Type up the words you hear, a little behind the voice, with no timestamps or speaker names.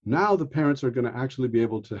Now the parents are going to actually be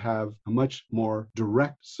able to have a much more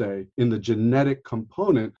direct say in the genetic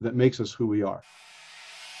component that makes us who we are.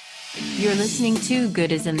 You're listening to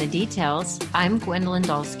Good is in the Details. I'm Gwendolyn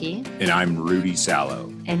Dolsky. And I'm Rudy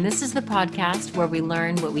Sallow. And this is the podcast where we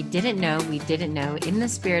learn what we didn't know in the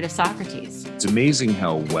spirit of Socrates. It's amazing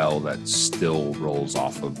how well that still rolls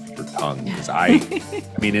off of your tongue. Because I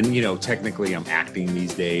mean, and technically I'm acting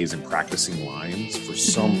these days and practicing lines. For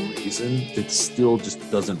some reason, it still just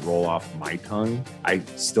doesn't roll off my tongue. I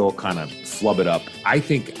still kind of flub it up. I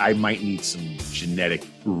think I might need some genetic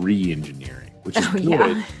re-engineering, which is good.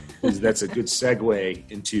 Yeah. That's a good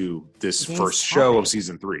segue into this first show of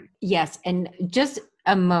season 3. Yes. And just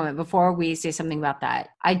a moment before we say something about that,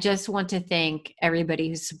 I just want to thank everybody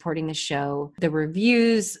who's supporting the show. The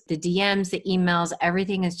reviews, the DMs, the emails,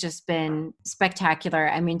 everything has just been spectacular.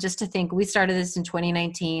 I mean, just to think, we started this in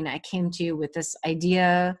 2019. I came to you with this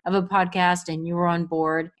idea of a podcast and you were on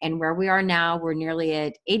board. And where we are now, we're nearly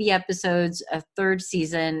at 80 episodes, a 3rd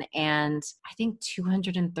season, and I think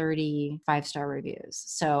 230 5-star reviews.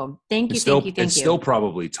 So thank you, thank you. It's still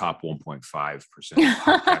probably top 1.5%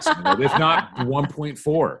 podcast, if not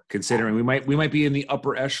 1.4, considering we might be in the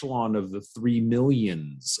upper echelon of the 3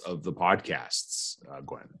 millions of the podcasts,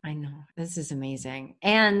 Gwen. I know. This is amazing.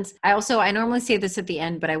 And I normally say this at the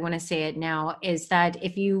end, but I want to say it now, is that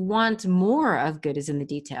if you want more of Good is in the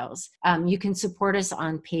Details, you can support us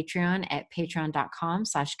on Patreon at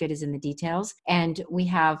patreon.com/goodisinthedetails. And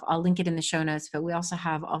I'll link it in the show notes, but we also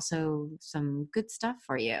have some good stuff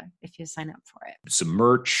for you if you sign up for it. Some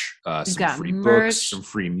merch, some free books, some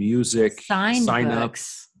free music, sign up.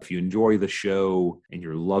 If you enjoy the show and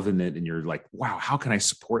you're loving it and you're like, wow, how can I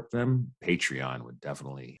support them? Patreon would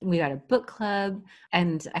definitely. We got a book club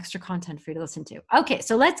and extra content for you to listen to. Okay,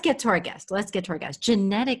 so let's get to our guest.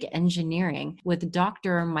 Genetic engineering with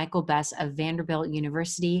Dr. Michael Bess of Vanderbilt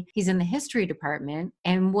University. He's in the history department.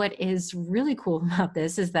 And what is really cool about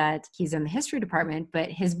this is that he's in the history department, but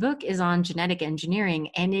his book is on genetic engineering,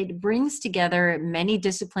 and it brings together many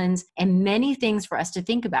disciplines and many things for us to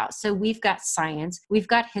think about. So we've got science, we've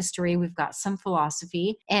got history, we've got some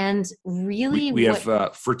philosophy, and really we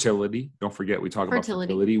have fertility. Don't forget, we talk about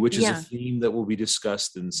fertility, which is a theme that will be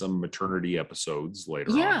discussed in some maternity episodes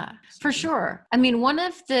later on. Yeah, for sure. I mean, one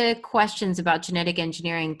of the questions about genetic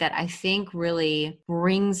engineering that I think really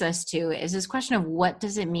brings us to is this question of what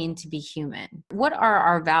does it mean to be human? What are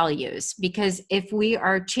our values? Because if we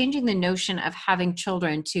are changing the notion of having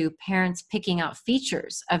children to parents picking out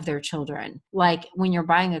features of their children, like when you're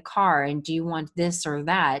buying a car and do you want this or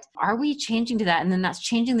that, are we changing to that? And then that's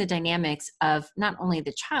changing the dynamics of not only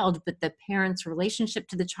the child, but the parent's relationship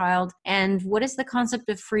to the child. And what is the concept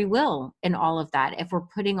of free will in all of that if we're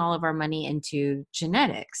putting all of our money into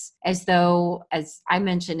genetics? As I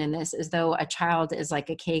mentioned in this, as though a child is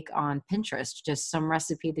like a cake on Pinterest, just some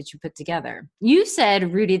recipe that you put together. You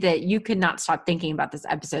said, Rudy, that you could not stop thinking about this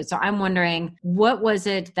episode. So I'm wondering, what was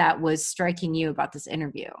it that was striking you about this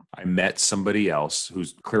interview? I met somebody else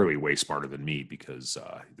who's clearly way smarter than me, because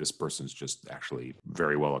this person's just actually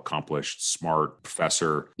very well accomplished, smart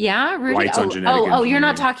professor. Yeah, Rudy. Writes on genetic engineering. You're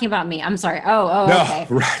not talking about me. I'm sorry. No, okay.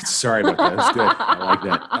 Right. Sorry about that. That's good. I like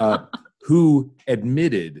that. Who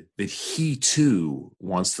admitted that he too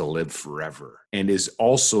wants to live forever and is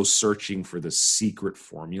also searching for the secret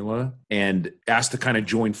formula and asked to kind of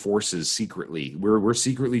join forces secretly. We're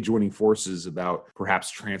secretly joining forces about perhaps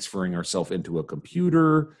transferring ourselves into a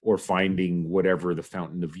computer or finding whatever the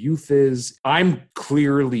fountain of youth is. I'm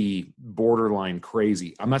clearly borderline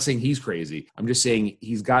crazy. I'm not saying he's crazy. I'm just saying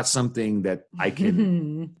he's got something that I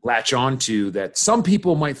can latch onto that some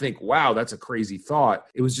people might think, wow, that's a crazy thought.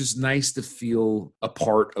 It was just nice to feel a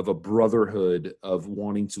part of a brotherhood of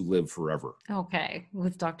wanting to live forever. Okay,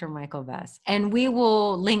 with Dr. Michael Bess. And we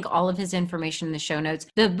will link all of his information in the show notes.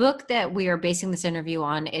 The book that we are basing this interview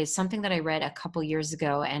on is something that I read a couple years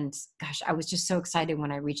ago. And gosh, I was just so excited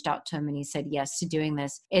when I reached out to him and he said yes to doing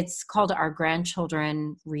this. It's called Our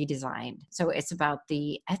Grandchildren Redesigned. So it's about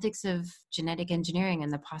the ethics of genetic engineering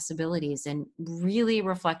and the possibilities and really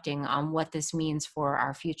reflecting on what this means for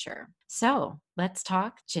our future. So let's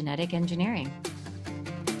talk genetic engineering.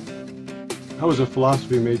 I was a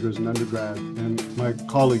philosophy major as an undergrad, and my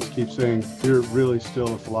colleagues keep saying, you're really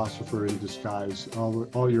still a philosopher in disguise.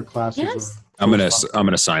 All your classes Yes. I'm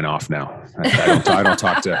gonna sign off now. I don't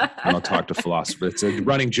talk to philosophers. It's a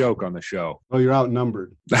running joke on the show. Oh, you're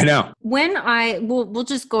outnumbered. I know. We'll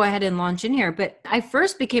just go ahead and launch in here, but I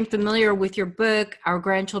first became familiar with your book, Our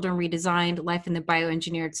Grandchildren Redesigned: Life in the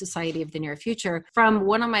Bioengineered Society of the Near Future, from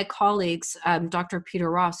one of my colleagues, Dr.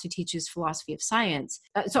 Peter Ross, who teaches philosophy of science.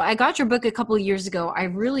 So I got your book a couple of years ago. I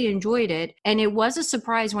really enjoyed it. And it was a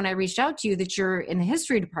surprise when I reached out to you that you're in the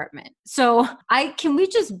history department. So can we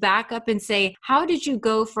just back up and say, how did you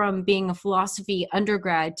go from being a philosophy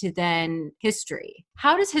undergrad to then history?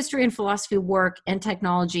 How does history and philosophy work and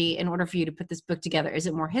technology in order for you to put this book together? Is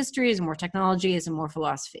it more history? Is it more technology? Is it more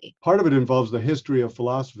philosophy? Part of it involves the history of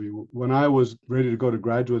philosophy. When I was ready to go to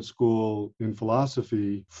graduate school in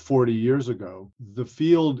philosophy 40 years ago, the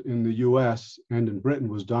field in the US and in Britain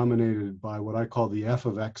was dominated by what I call the F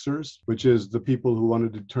of Xers, which is the people who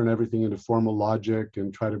wanted to turn everything into formal logic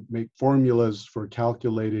and try to make formulas for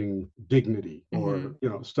calculating dignity or,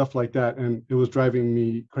 stuff like that. And it was driving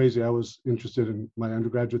me crazy. I was interested in my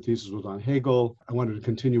undergraduate thesis was on Hegel. I wanted to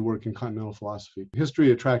continue work in continental philosophy.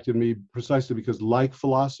 History attracted me precisely because, like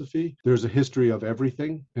philosophy, there's a history of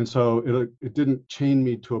everything. And so it didn't chain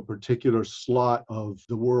me to a particular slot of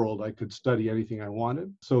the world. I could study anything I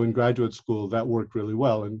wanted. So in graduate school, that worked really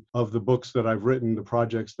well. And of the books that I've written, the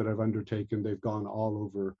projects that I've undertaken, they've gone all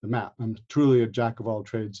over the map. I'm truly a jack of all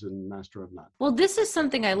trades and master of none. Well, this is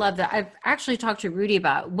something I love that I've actually talked to Rudy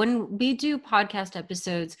about. When we do podcast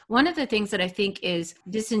episodes, one of the things that I think is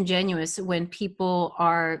disingenuous when people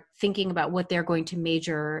are thinking about what they're going to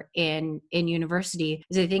major in university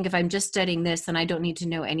is they think if I'm just studying this, then I don't need to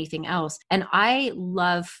know anything else. And I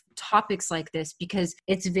love topics like this because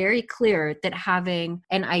it's very clear that having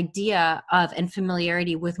an idea of and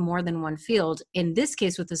familiarity with more than one field, in this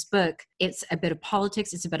case with this book, it's a bit of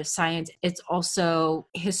politics, it's a bit of science, it's also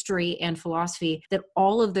history and philosophy, that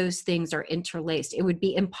all of those things are interlaced. It would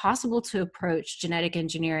be impossible to approach genetic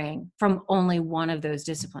engineering from only one of those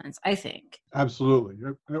disciplines, I think. Absolutely.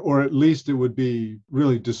 Or at least it would be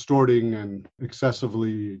really distorting and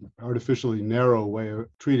excessively artificially narrow way of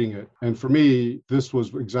treating it. And for me, this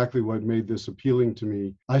was exactly what made this appealing to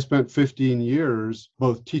me. I spent 15 years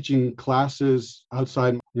both teaching classes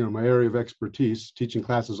outside my area of expertise, teaching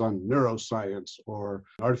classes on neuroscience or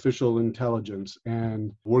artificial intelligence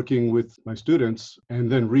and working with my students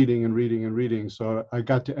and then reading and reading and reading. So I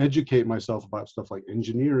got to educate myself about stuff like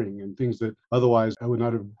engineering and things that otherwise I would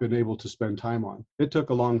not have been able to spend time on. It took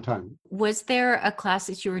a long time. Was there a class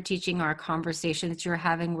that you were teaching or a conversation that you were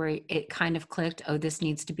having where it kind of clicked, oh, this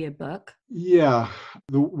needs to be a book? Yeah.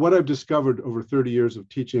 What I've discovered over 30 years of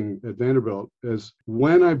teaching at Vanderbilt is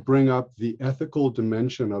when I bring up the ethical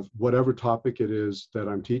dimension of whatever topic it is that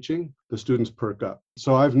I'm teaching, the students perk up.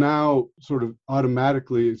 So I've now sort of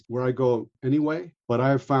automatically, where I go anyway, but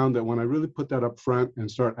I've found that when I really put that up front and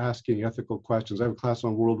start asking ethical questions, I have a class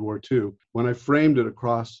on World War II. When I framed it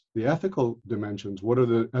across the ethical dimensions, what are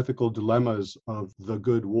the ethical dilemmas of the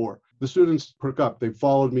good war? The students perk up. They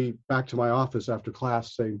followed me back to my office after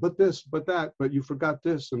class saying, but this, but that, but you forgot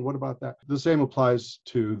this, and what about that? The same applies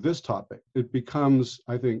to this topic. It becomes,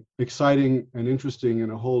 I think, exciting and interesting in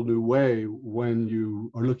a whole new way when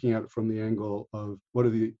you are looking at it from the angle of what are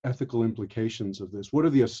the ethical implications of this? What are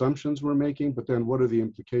the assumptions we're making? But then what are the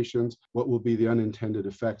implications? What will be the unintended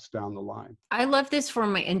effects down the line? I love this for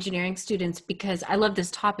my engineering students because I love this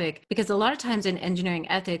topic because a lot of times in engineering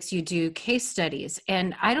ethics, you do case studies.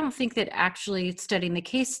 And I don't think that actually studying the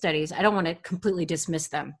case studies, I don't want to completely dismiss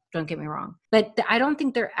them, don't get me wrong, but I don't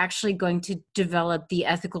think they're actually going to develop the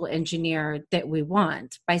ethical engineer that we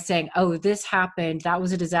want by saying, oh, this happened, that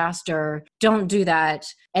was a disaster, don't do that,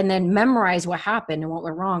 and then memorize what happened and what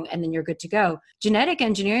went wrong, and then you're good to go. Genetic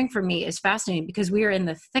engineering for me is fascinating because we are in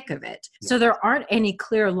the thick of it. Yeah. So there aren't any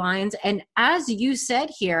clear lines. And as you said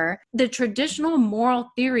here, the traditional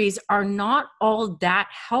moral theories are not all that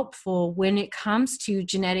helpful when it comes to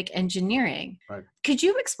genetic engineering. Right. Could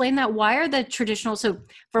you explain that? Why are the traditional, so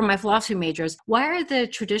for my philosophy majors, why are the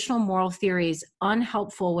traditional moral theories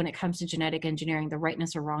unhelpful when it comes to genetic engineering, the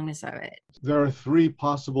rightness or wrongness of it? There are three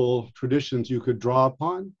possible traditions you could draw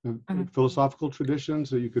upon, philosophical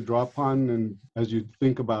traditions that you could draw upon, and as you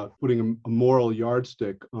think about putting a moral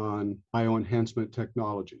yardstick on bioenhancement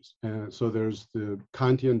technologies. And so there's the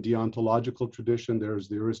Kantian deontological tradition, there's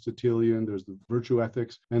the Aristotelian, there's the virtue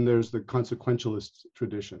ethics, and there's the consequentialist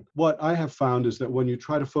tradition. What I have found is that when you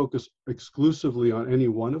try to focus exclusively on any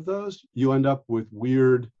one of those, you end up with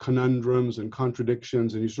weird conundrums and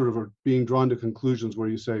contradictions, and you sort of are being drawn to conclusions where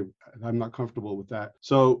you say, I'm not comfortable with that.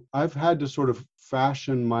 So I've had to sort of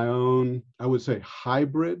fashion my own, I would say,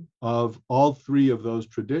 hybrid of all three of those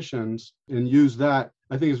traditions and use that.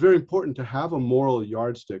 I think it's very important to have a moral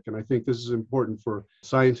yardstick. And I think this is important for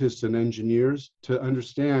scientists and engineers to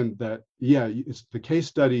understand that, yeah, it's the case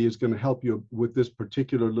study is going to help you with this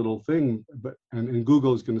particular little thing, and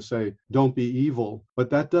Google is going to say, don't be evil. But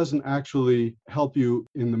that doesn't actually help you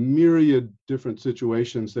in the myriad different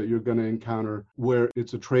situations that you're going to encounter where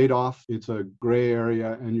it's a trade-off, it's a gray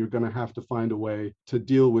area, and you're going to have to find a way to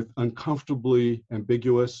deal with uncomfortably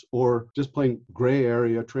ambiguous or just plain gray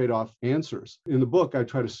area trade-off answers. In the book, I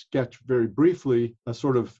try to sketch very briefly a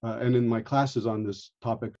sort of, and in my classes on this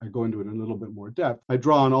topic, I go into it in a little bit more depth. I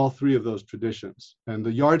draw on all three of those traditions. And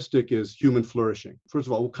the yardstick is human flourishing. First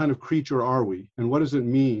of all, what kind of creature are we? And what does it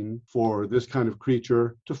mean for this kind of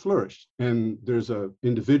creature to flourish? And there's an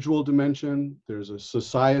individual dimension, there's a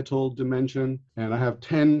societal dimension, and I have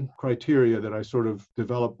 10 criteria that I sort of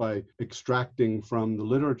developed by extracting from the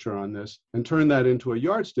literature on this and turn that into a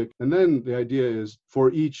yardstick. And then the idea is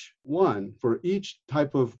for each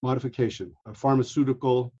type of modification, a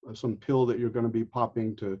pharmaceutical, some pill that you're going to be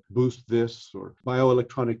popping to boost this, or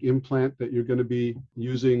bioelectronic implant that you're going to be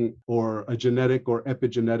using, or a genetic or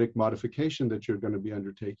epigenetic modification that you're going to be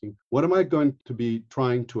undertaking. What am I going to be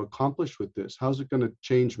trying to accomplish with this? How's it going to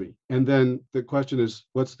change me? And then the question is,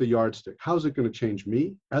 what's the yardstick? How's it going to change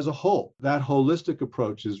me as a whole? That holistic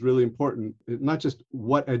approach is really important. Not just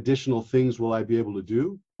what additional things will I be able to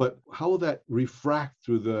do, but how will that refract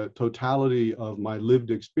through the totality of my lived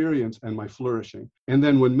experience and my flourishing? And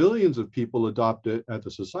then when millions of people adopt it at the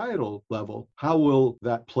societal level, how will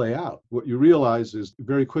that play out? What you realize is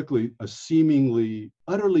very quickly a seemingly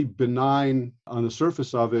utterly benign on the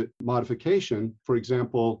surface of it modification, for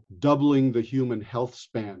example, doubling the human health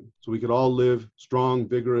span. So we could all live strong,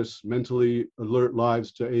 vigorous, mentally alert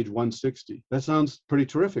lives to age 160. That sounds pretty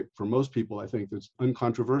terrific for most people. I think that's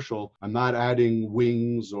uncontroversial. I'm not adding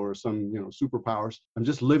wings or some, superpowers. I'm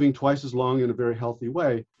just living twice as long in a very healthy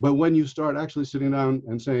way. But when you start actually sitting down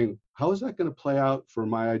and saying, how is that going to play out for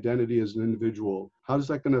my identity as an individual? How is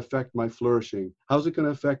that going to affect my flourishing? How is it going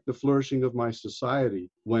to affect the flourishing of my society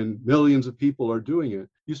when millions of people are doing it?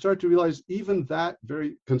 You start to realize even that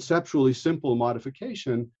very conceptually simple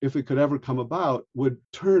modification, if it could ever come about, would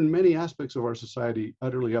turn many aspects of our society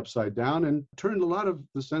utterly upside down and turn a lot of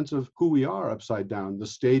the sense of who we are upside down. The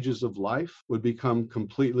stages of life would become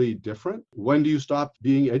completely different. When do you stop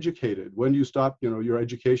being educated? When do you stop, your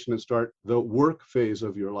education and start the work phase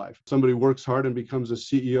of your life? Somebody works hard and becomes a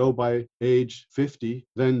CEO by age 50,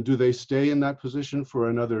 then do they stay in that position for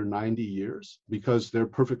another 90 years because they're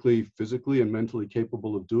perfectly physically and mentally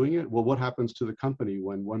capable of doing it? Well, what happens to the company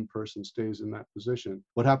when one person stays in that position?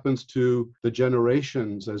 What happens to the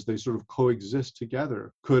generations as they sort of coexist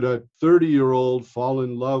together? Could a 30-year-old fall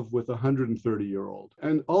in love with a 130-year-old?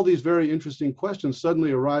 And all these very interesting questions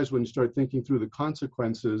suddenly arise when you start thinking through the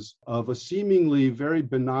consequences of a seemingly very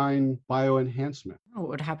benign bioenhancement. What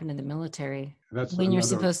would happen in the military? That's when you're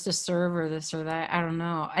supposed to serve or this or that, I don't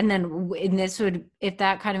know. And then if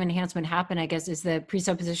that kind of enhancement happened, I guess, is the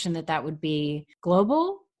presupposition that would be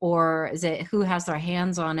global, or is it who has their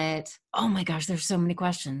hands on it? Oh my gosh, there's so many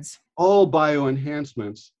questions. All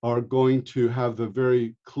bioenhancements are going to have the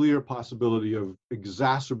very clear possibility of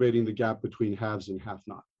exacerbating the gap between haves and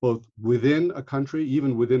have-not, both within a country,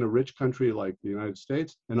 even within a rich country like the United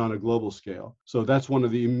States, and on a global scale. So that's one of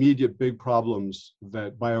the immediate big problems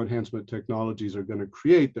that bioenhancement technologies are going to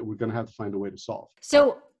create that we're going to have to find a way to solve.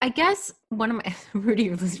 So I guess one of my,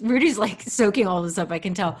 Rudy's like soaking all this up, I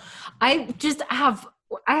can tell. I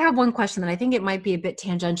have one question that I think it might be a bit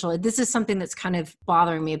tangential. This is something that's kind of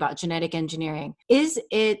bothering me about genetic engineering. Is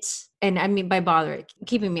it, and I mean by bother,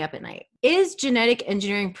 keeping me up at night, is genetic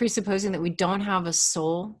engineering presupposing that we don't have a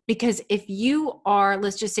soul? Because if you are,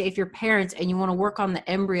 let's just say if you're parents and you want to work on the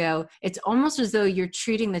embryo, it's almost as though you're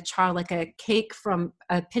treating the child like a cake from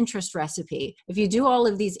a Pinterest recipe. If you do all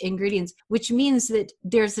of these ingredients, which means that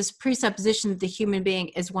there's this presupposition that the human being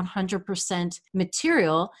is 100%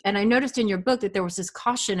 material. And I noticed in your book that there was this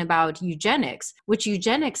caution about eugenics, which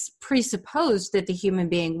eugenics presupposed that the human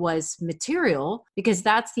being was material, because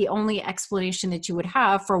that's the only explanation that you would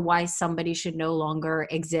have for why somebody should no longer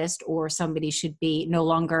exist or somebody should be no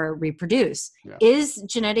longer reproduce. Yeah. Is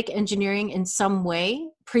genetic engineering in some way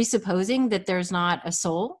presupposing that there's not a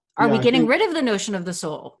soul? Are we getting rid of the notion of the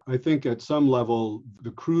soul? I think at some level,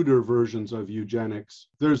 the cruder versions of eugenics,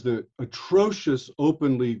 there's the atrocious,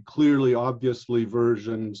 openly, clearly, obviously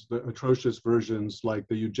versions, the atrocious versions like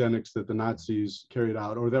the eugenics that the Nazis carried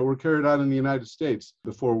out or that were carried out in the United States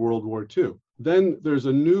before World War II. Then there's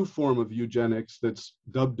a new form of eugenics that's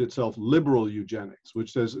dubbed itself liberal eugenics,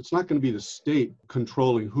 which says it's not going to be the state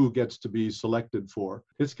controlling who gets to be selected for.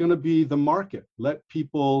 It's going to be the market. Let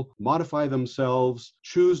people modify themselves,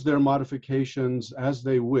 choose their modifications as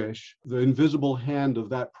they wish. The invisible hand of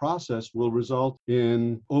that process will result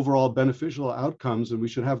in overall beneficial outcomes, and we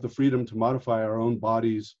should have the freedom to modify our own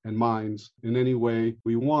bodies and minds in any way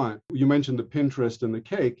we want. You mentioned the Pinterest and the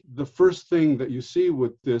cake. The first thing that you see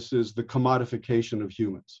with this is the commodification of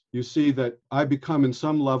humans. You see that I become in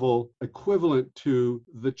some level equivalent to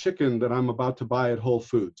the chicken that I'm about to buy at Whole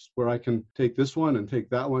Foods, where I can take this one and take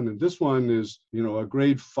that one. And this one is, a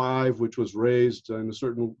grade 5, which was raised in a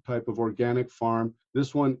certain type of organic farm.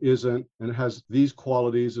 This one isn't, and it has these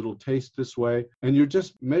qualities. It'll taste this way. And you're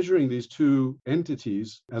just measuring these two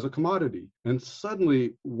entities as a commodity. And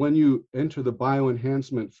suddenly, when you enter the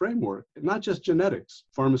bioenhancement framework, not just genetics,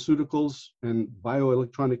 pharmaceuticals and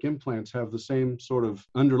bioelectronic implants have the same sort of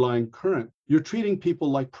underlying current. You're treating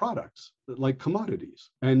people like products, like commodities,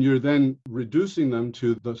 and you're then reducing them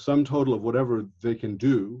to the sum total of whatever they can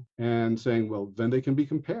do and saying, well, then they can be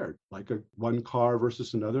compared, like one car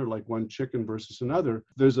versus another, like one chicken versus another.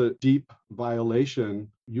 There's a deep violation.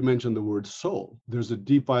 You mentioned the word soul. There's a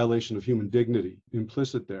deep violation of human dignity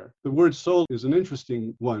implicit there. The word soul is an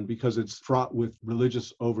interesting one because it's fraught with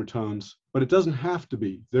religious overtones, but it doesn't have to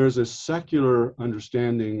be. There's a secular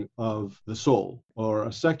understanding of the soul, or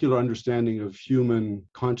a secular understanding of human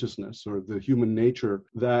consciousness or the human nature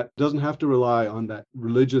that doesn't have to rely on that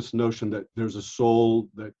religious notion that there's a soul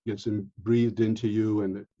that gets breathed into you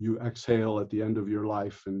and that you exhale at the end of your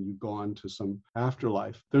life and you go on to some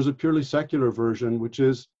afterlife. There's a purely secular version, which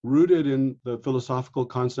is rooted in the philosophical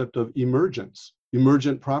concept of emergence.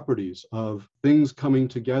 Emergent properties of things coming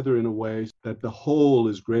together in a way that the whole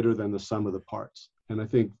is greater than the sum of the parts. And I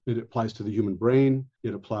think it applies to the human brain.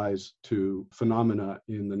 It applies to phenomena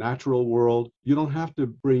in the natural world. You don't have to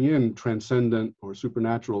bring in transcendent or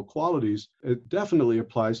supernatural qualities. It definitely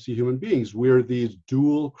applies to human beings. We're these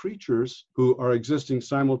dual creatures who are existing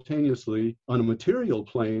simultaneously on a material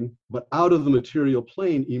plane, but out of the material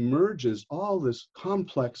plane emerges all this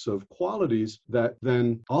complex of qualities that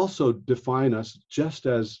then also define us just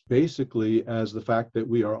as basically as the fact that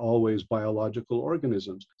we are always biological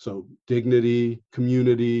organisms. So dignity,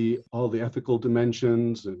 community, all the ethical dimensions,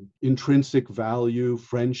 and intrinsic value,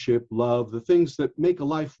 friendship, love, the things that make a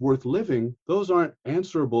life worth living, those aren't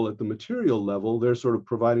answerable at the material level. They're sort of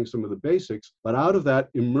providing some of the basics. But out of that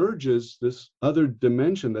emerges this other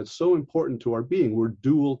dimension that's so important to our being. We're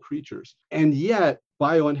dual creatures. And yet,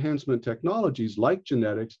 bioenhancement technologies like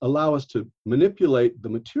genetics allow us to manipulate the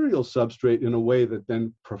material substrate in a way that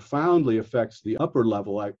then profoundly affects the upper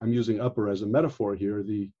level. I'm using upper as a metaphor here,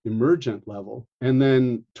 the emergent level, and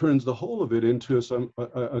then turns the whole of it into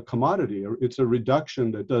a commodity. It's a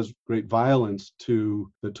reduction that does great violence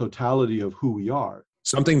to the totality of who we are.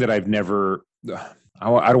 Something that I've never...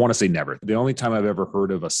 I don't want to say never. The only time I've ever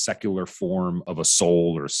heard of a secular form of a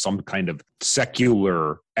soul or some kind of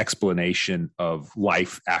secular explanation of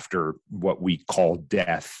life after what we call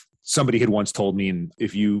death. Somebody had once told me, and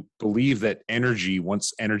if you believe that energy,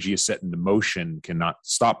 once energy is set into motion, cannot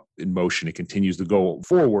stop in motion, it continues to go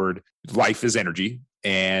forward. Life is energy.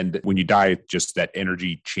 And when you die, just that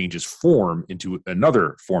energy changes form into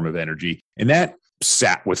another form of energy. And that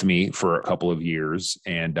sat with me for a couple of years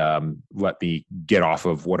and let me get off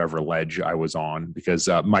of whatever ledge I was on. Because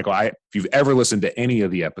Michael, if you've ever listened to any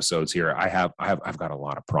of the episodes here, I've got a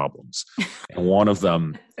lot of problems, and one of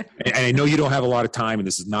them, and I know you don't have a lot of time, and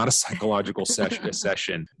this is not a psychological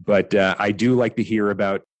session, but I do like to hear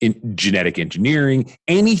about genetic engineering,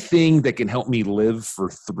 anything that can help me live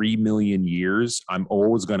for 3 million years. I'm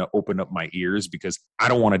always going to open up my ears because I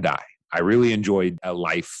don't want to die. I really enjoyed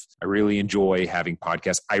life. I really enjoy having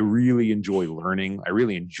podcasts. I really enjoy learning. I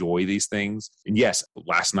really enjoy these things. And yes,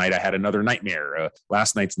 last night I had another nightmare.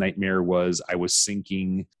 Last night's nightmare was I was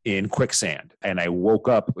sinking in quicksand, and I woke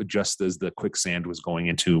up just as the quicksand was going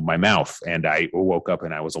into my mouth, and I woke up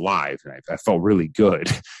and I was alive, and I felt really good.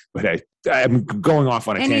 But I'm going off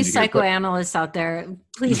on a tangent. Any psychoanalysts out there,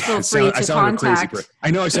 please feel free to contact.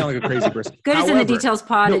 I know I sound like a crazy person.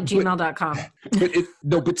 goodisinthe-details@gmail.com.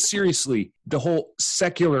 But seriously, the whole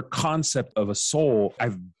secular concept of a soul,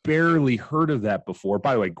 I've barely heard of that before.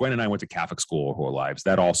 By the way, Gwen and I went to Catholic school our whole lives.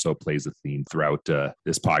 That also plays a theme throughout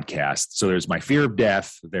this podcast. So there's my fear of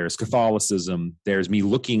death. There's Catholicism. There's me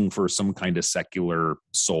looking for some kind of secular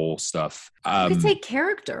soul stuff. You could say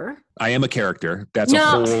character. I am a character. That's a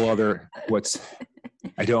whole other...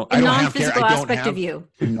 I don't a have non-physical aspect of you.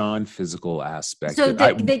 Non-physical aspect. So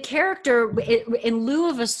the character, in lieu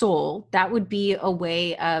of a soul, that would be a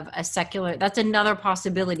way of a secular, that's another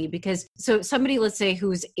possibility, because so somebody, let's say,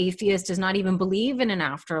 who's atheist, does not even believe in an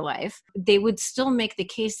afterlife, they would still make the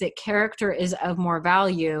case that character is of more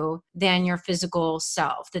value than your physical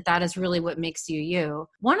self, that is really what makes you you.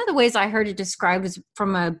 One of the ways I heard it described was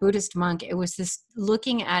from a Buddhist monk. It was this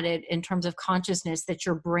looking at it in terms of consciousness, that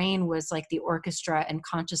your brain was like the orchestra and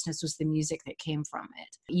consciousness was the music that came from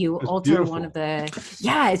it. You That's alter beautiful. one of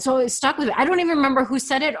the, so it stuck with me. I don't even remember who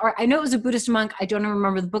said it, or I know it was a Buddhist monk. I don't even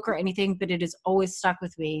remember the book or anything, but it has always stuck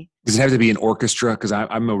with me. Does it have to be an orchestra? Because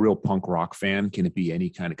I'm a real punk rock fan. Can it be any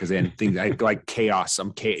kind of, because then things I like chaos.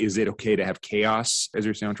 Is it okay to have chaos as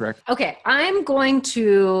your soundtrack? Okay, I'm going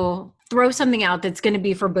to throw something out that's going to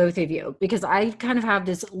be for both of you, because I kind of have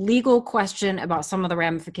this legal question about some of the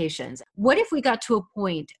ramifications. What if we got to a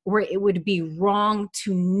point where it would be wrong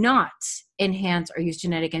to not enhance or use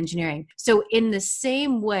genetic engineering? So in the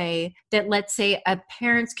same way that, let's say,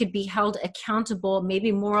 parents could be held accountable,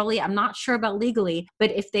 maybe morally, I'm not sure about legally,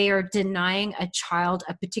 but if they are denying a child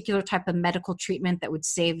a particular type of medical treatment that would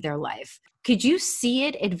save their life, could you see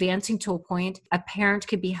it advancing to a point a parent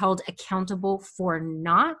could be held accountable for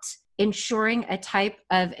not ensuring a type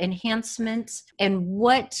of enhancement? And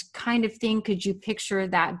what kind of thing could you picture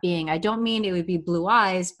that being? I don't mean it would be blue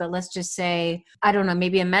eyes, but let's just say, I don't know,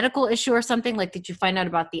 maybe a medical issue or something. Like, did you find out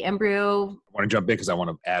about the embryo? I want to jump in because I want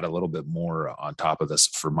to add a little bit more on top of this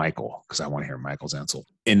for Michael, because I want to hear Michael's answer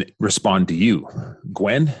and respond to you.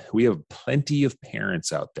 Gwen, we have plenty of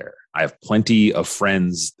parents out there. I have plenty of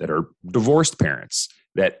friends that are divorced parents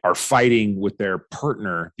that are fighting with their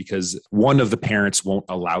partner because one of the parents won't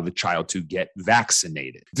allow the child to get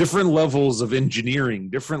vaccinated. Different levels of engineering,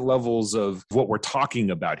 different levels of what we're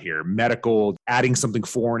talking about here, medical, adding something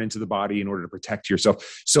foreign into the body in order to protect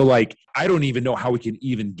yourself. So like, I don't even know how we can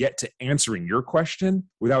even get to answering your question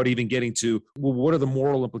without even getting to, well, what are the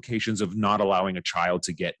moral implications of not allowing a child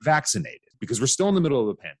to get vaccinated? Because we're still in the middle of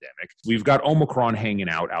a pandemic. We've got Omicron hanging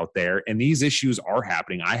out there, and these issues are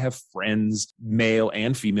happening. I have friends, male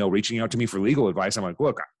and female, reaching out to me for legal advice. I'm like,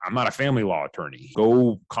 look, I'm not a family law attorney.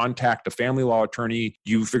 Go contact a family law attorney.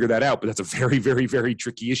 You figure that out. But that's a very, very, very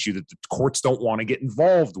tricky issue that the courts don't want to get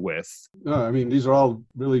involved with. No, I mean, these are all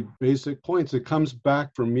really basic points. It comes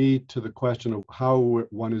back for me to the question of how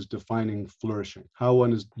one is defining flourishing, how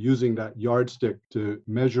one is using that yardstick to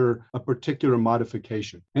measure a particular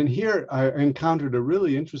modification. And here I encountered a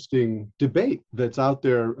really interesting debate that's out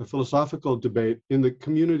there, a philosophical debate in the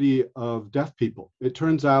community of deaf people. It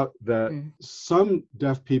turns out that some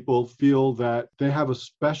deaf people feel that they have a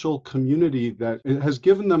special community that it has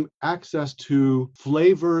given them access to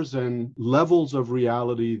flavors and levels of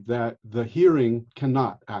reality that the hearing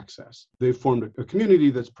cannot access. They've formed a community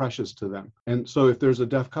that's precious to them. And so if there's a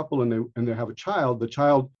deaf couple and they have a child, the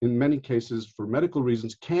child, in many cases, for medical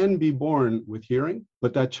reasons, can be born with hearing,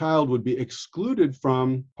 but that child would be excluded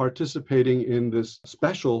from participating in this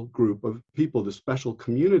special group of people, the special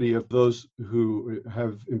community of those who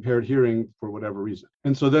have impaired hearing for whatever reason.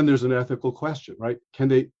 And so then there's an ethical question, right? Can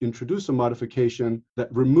they introduce a modification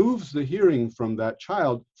that removes the hearing from that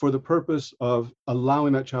child for the purpose of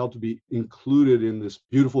allowing that child to be included in this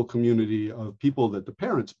beautiful community of people that the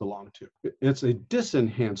parents belong to? It's a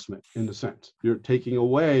disenhancement in a sense. You're taking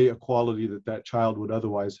away a quality that that child would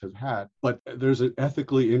otherwise have had. But there's an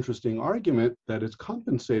ethically interesting argument that it's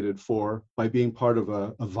compensated for by being part of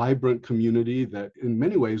a vibrant community that in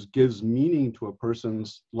many ways gives meaning to a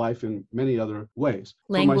person's life in many other ways.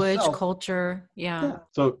 Language, culture, yeah.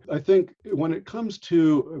 So I think when it comes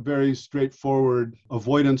to a very straightforward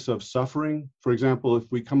avoidance of suffering, for example, if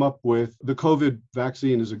we come up with the COVID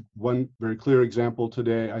vaccine is one very clear example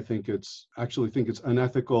today. I think it's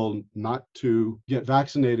unethical not to get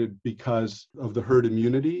vaccinated because of the herd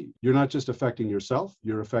immunity. You're not just affecting yourself,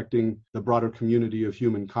 you're affecting the broader community of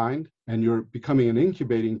humankind. And you're becoming an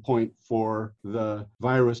incubating point for the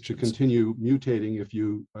virus to continue mutating if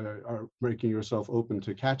you are making yourself open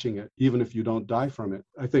to catching it, even if you don't die from it.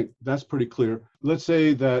 I think that's pretty clear. Let's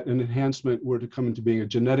say that an enhancement were to come into being a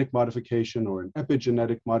genetic modification or an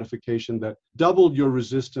epigenetic modification that doubled your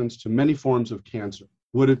resistance to many forms of cancer.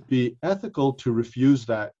 Would it be ethical to refuse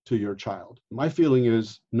that to your child? My feeling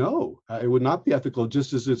is no, it would not be ethical,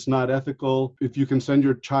 just as it's not ethical if you can send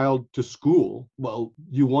your child to school. Well,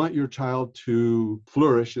 you want your child to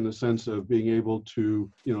flourish in the sense of being able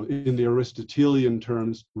to, in the Aristotelian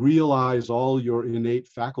terms, realize all your innate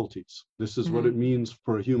faculties. This is what it means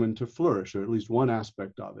for a human to flourish, or at least one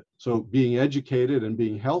aspect of it. So being educated and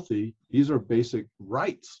being healthy, these are basic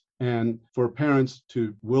rights. And for parents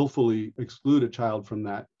to willfully exclude a child from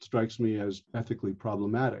that strikes me as ethically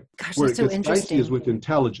problematic. Gosh, Where that's it so gets dicey is interesting. with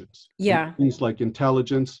intelligence. Yeah. Things like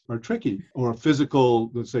intelligence are tricky, or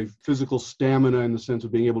physical, let's say physical stamina in the sense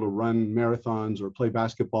of being able to run marathons or play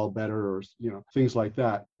basketball better, or things like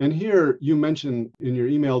that. And here you mentioned in your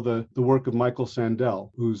email the work of Michael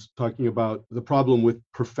Sandel, who's talking about the problem with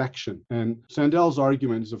perfection. And Sandel's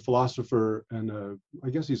argument is a philosopher, and I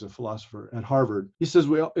guess he's a philosopher at Harvard. He says,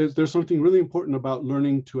 well, there's something really important about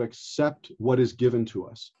learning to accept what is given to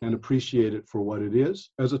us and appreciate it for what it is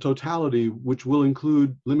as a totality, which will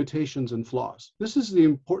include limitations and flaws. This is the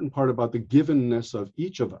important part about the givenness of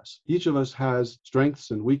each of us. Each of us has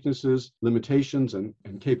strengths and weaknesses, limitations and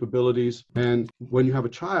capabilities. And when you have a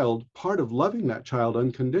child, part of loving that child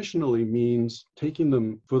unconditionally means taking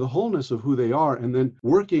them for the wholeness of who they are, and then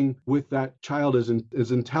working with that child as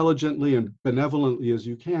intelligently and benevolently as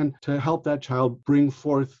you can to help that child bring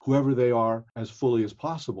forth whoever they are as fully as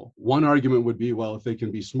possible. One argument would be, well, if they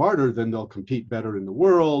can be smarter, then they'll compete better in the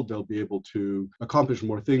world. They'll be able to accomplish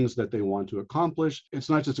more things that they want to accomplish. It's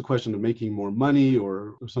not just a question of making more money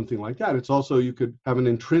or something like that. It's also, you could have an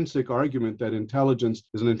intrinsic argument that intelligence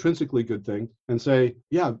is an intrinsically good thing and say,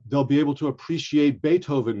 yeah, they'll be able to appreciate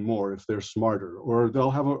Beethoven more if they're smarter, or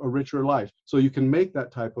they'll have a richer life. So you can make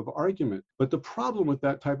that type of argument. But the problem with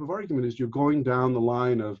that type of argument is you're going down the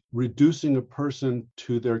line of reducing a person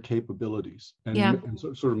to their capabilities and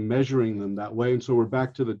sort of measuring them that way. And so we're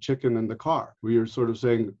back to the chicken and the car, where you're sort of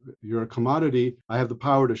saying, you're a commodity, I have the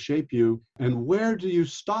power to shape you. And where do you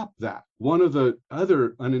stop that? One of the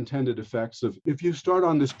other unintended effects of, if you start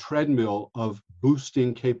on this treadmill of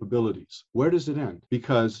boosting capabilities, where does it end?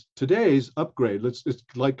 Because today's upgrade, it's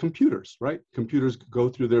like computers, right? Computers go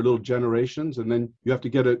through their little generations, and then you have to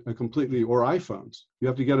get a completely, or iPhones, you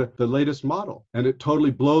have to get the latest model, and it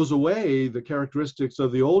totally blows away the characteristics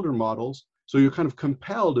of the older models. So you're kind of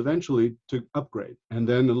compelled eventually to upgrade. And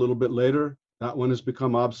then a little bit later, that one has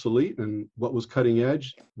become obsolete, and what was cutting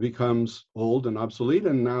edge becomes old and obsolete,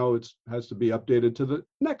 and now it has to be updated to the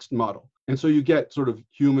next model. And so you get sort of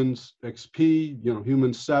humans XP,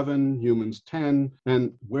 humans 7, humans 10.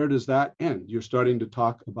 And where does that end? You're starting to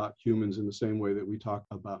talk about humans in the same way that we talk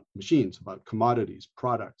about machines, about commodities,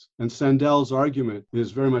 products. And Sandel's argument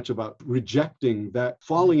is very much about rejecting that,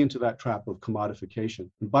 falling into that trap of commodification.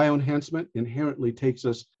 And bioenhancement inherently takes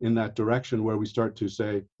us in that direction, where we start to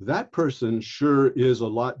say, that person sure is a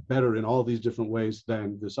lot better in all these different ways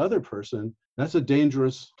than this other person. That's a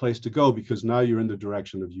dangerous place to go, because now you're in the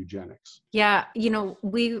direction of eugenics. Yeah.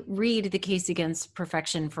 We read The Case Against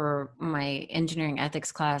Perfection for my engineering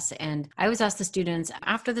ethics class. And I always ask the students,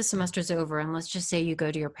 after the semester's over, and let's just say you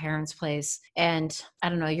go to your parents' place and, I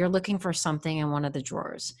don't know, you're looking for something in one of the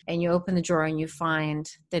drawers, and you open the drawer and you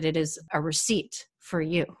find that it is a receipt for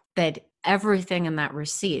you, that everything in that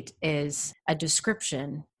receipt is a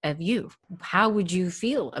description of you. How would you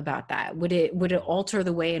feel about that? Would it alter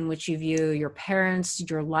the way in which you view your parents,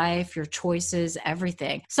 your life, your choices,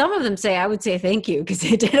 everything? Some of them say, I would say thank you, because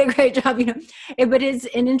they did a great job, but it's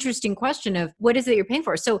an interesting question of what is it you're paying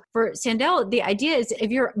for? So for Sandel, the idea is, if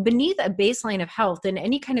you're beneath a baseline of health, then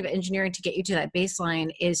any kind of engineering to get you to that baseline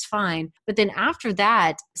is fine. But then after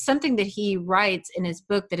that, something that he writes in his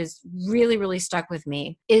book that has really, really stuck with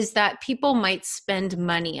me is that people might spend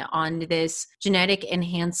money on this genetic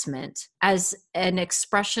enhancement as an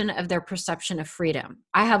expression of their perception of freedom.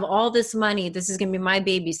 I have all this money. This is going to be my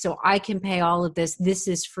baby, so I can pay all of this. This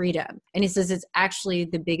is freedom. And he says it's actually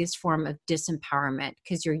the biggest form of disempowerment,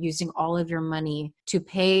 because you're using all of your money to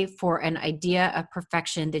pay for an idea of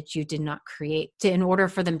perfection that you did not create in order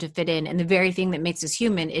for them to fit in. And the very thing that makes us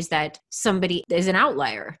human is that somebody is an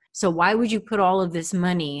outlier. So why would you put all of this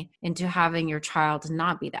money into having your child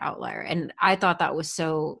not be the outlier? And I thought that was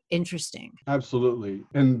so interesting. Absolutely.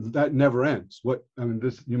 And that never ends.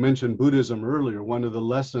 You mentioned Buddhism earlier. One of the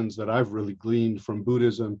lessons that I've really gleaned from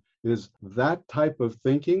Buddhism is that type of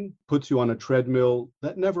thinking puts you on a treadmill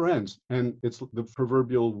that never ends. And it's the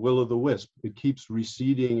proverbial will o' the wisp. It keeps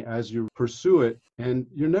receding as you pursue it, and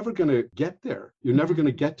you're never going to get there. You're never going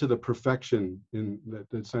to get to the perfection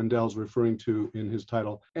that Sandel's referring to in his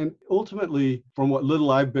title. And ultimately, from what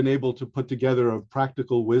little I've been able to put together of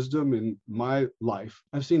practical wisdom in my life,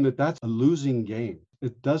 I've seen that that's a losing game.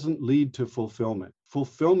 It doesn't lead to fulfillment.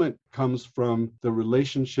 Fulfillment comes from the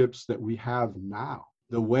relationships that we have now.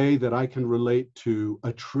 The way that I can relate to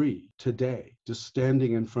a tree today, just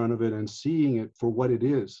standing in front of it and seeing it for what it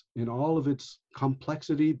is in all of its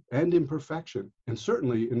complexity and imperfection. And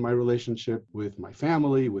certainly in my relationship with my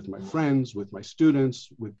family, with my friends, with my students,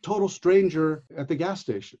 with total stranger at the gas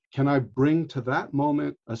station. Can I bring to that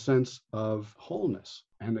moment a sense of wholeness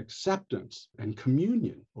and acceptance and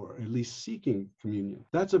communion, or at least seeking communion?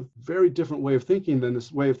 That's a very different way of thinking than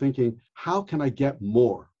this way of thinking, how can I get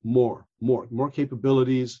more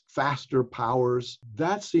capabilities, faster powers?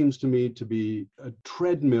 That seems to me to be a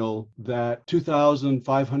treadmill that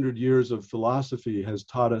 2,500 years of philosophy has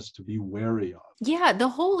taught us to be wary of. Yeah, the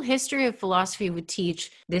whole history of philosophy would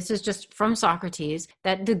teach, this is just from Socrates,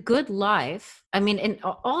 that the good life, I mean, in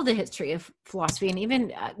all the history of philosophy and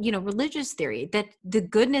even, religious theory, that the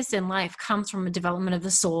goodness in life comes from a development of the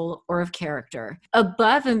soul or of character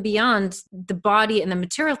above and beyond the body and the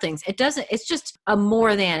material things. It's just a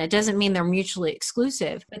more than, it doesn't mean they're mutually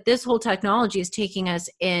exclusive, but this whole technology is taking us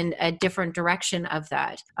in a different direction of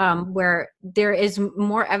that, where there is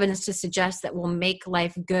more evidence to suggest that will make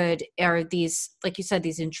life good are these, like you said,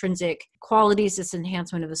 these intrinsic qualities, this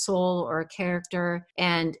enhancement of a soul or a character.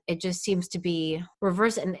 And it just seems to be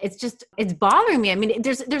reverse. And it's bothering me. I mean,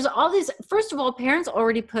 there's all these, first of all, parents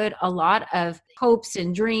already put a lot of hopes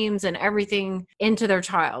and dreams and everything into their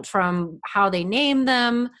child, from how they name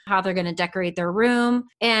them, how they're going to decorate their room.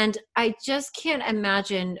 And I just can't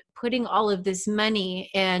imagine putting all of this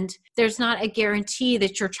money, and there's not a guarantee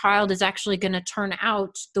that your child is actually going to turn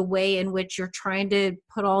out the way in which you're trying to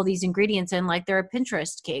put all these ingredients in, like they're a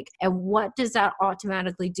Pinterest cake. And what does that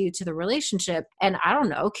automatically do to the relationship? And I don't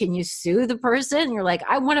know, can you sue the person? You're like,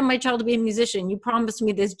 I wanted my child to be a musician. You promised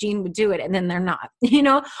me this gene would do it, and then they're not,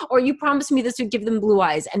 or you promised me this would give them blue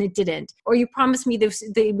eyes and it didn't, or you promised me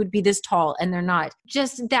they would be this tall and they're not.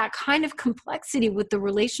 Just that kind of complexity with the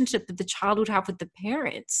relationship that the child would have with the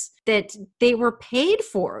parents, that they were paid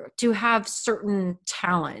for to have certain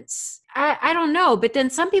talents. I don't know. But then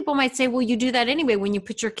some people might say, well, you do that anyway when you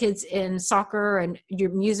put your kids in soccer and your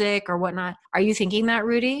music or whatnot. Are you thinking that,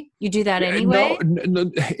 Rudy? You do that anyway?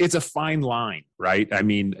 No, it's a fine line, right? I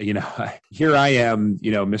mean, here I am,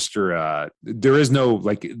 Mr. There is no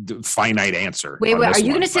finite answer. Wait, are you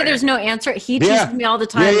going to say there's no answer? He teaches me all the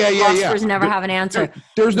time. Philosophers never have an answer.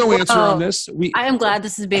 There's no answer on this. I am glad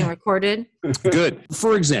this is being recorded. Good.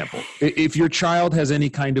 For example, if your child has any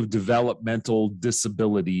kind of developmental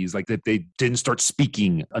disabilities, like that they didn't start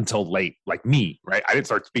speaking until late, like me, right? I didn't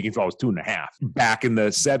start speaking until I was 2.5. Back in the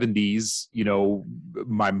 70s,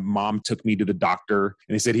 my mom took me to the doctor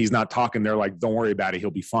and they said, he's not talking. They're like, don't worry about it. He'll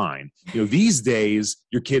be fine. These days,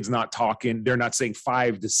 your kid's not talking. They're not saying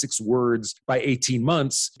 5 to 6 words by 18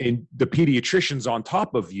 months. And the pediatrician's on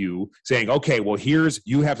top of you saying, okay, well,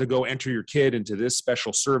 you have to go enter your kid into this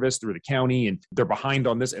special service through the county, and they're behind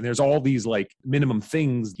on this. And there's all these minimum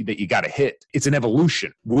things that you got to hit. It's an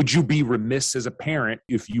evolution. Would you be remiss as a parent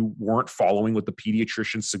if you weren't following what the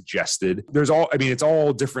pediatrician suggested? It's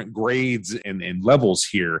all different grades and levels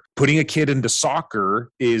here. Putting a kid into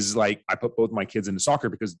soccer is like, I put both my kids into soccer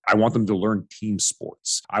because I want them to learn team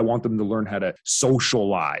sports. I want them to learn how to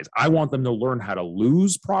socialize. I want them to learn how to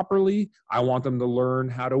lose properly. I want them to learn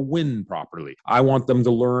how to win properly. I want them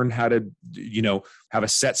to learn how to, have a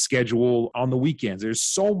set schedule on the weekends. There's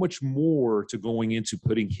so much more to going into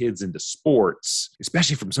putting kids into sports,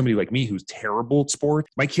 especially from somebody like me who's terrible at sports.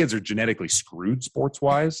 My kids are genetically screwed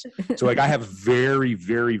sports-wise. So I have very,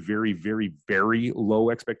 very, very, very, very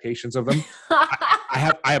low expectations of them.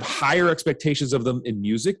 I have higher expectations of them in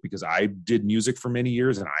music because I did music for many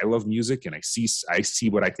years and I love music, and I see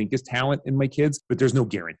what I think is talent in my kids, but there's no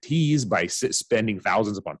guarantees by spending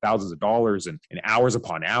thousands upon thousands of dollars and hours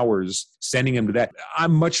upon hours sending them to that.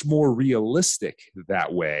 I'm much more realistic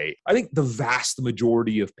that way. I think the vast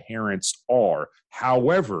majority of parents are.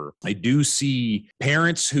 However, I do see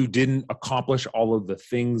parents who didn't accomplish all of the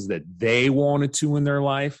things that they wanted to in their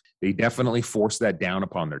life. They definitely force that down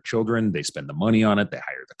upon their children. They spend the money on it. They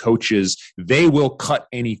hire the coaches. They will cut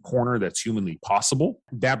any corner that's humanly possible.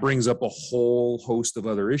 That brings up a whole host of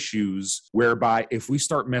other issues whereby if we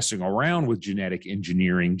start messing around with genetic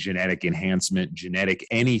engineering, genetic enhancement, genetic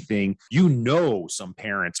anything, some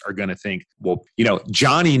parents are going to think, well,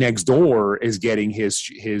 Johnny next door is getting his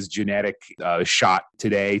genetic shot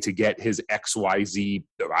today to get his XYZ,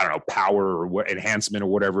 I don't know, power or what enhancement or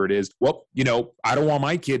whatever it is. Well, I don't want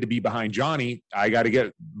my kid to be behind Johnny. I got to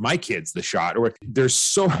get my kids the shot. Or there's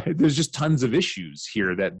just tons of issues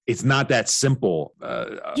here that it's not that simple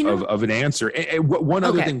of an answer. And one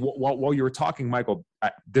other thing, while you were talking, Michael,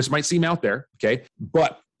 this might seem out there, okay,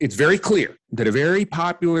 but it's very clear that a very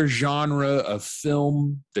popular genre of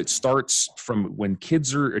film that starts from when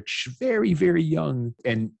kids are very, very young,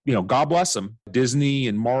 and, God bless them, Disney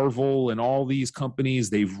and Marvel and all these companies,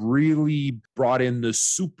 they've really brought in the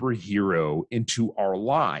superhero into our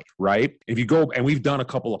life, right? If you go, and we've done a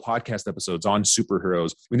couple of podcast episodes on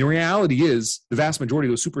superheroes, I mean, the reality is the vast majority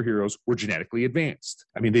of those superheroes were genetically advanced.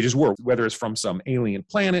 I mean, they just were, whether it's from some alien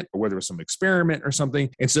planet or whether it's some experiment or something.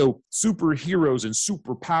 And so superheroes and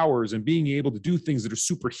superpowers and being able to do things that are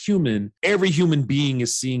superhuman, every human being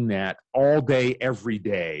is seeing that all day, every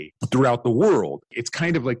day throughout the world. It's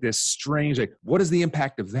kind of like this strange, like, what is the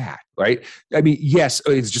impact of that, right? I mean, yes,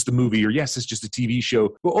 it's just a movie, or yes, it's just a TV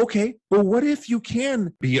show. Well, okay, but what if you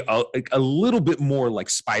can be a little bit more like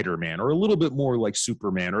Spider-Man, or a little bit more like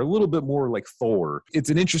Superman, or a little bit more like Thor? It's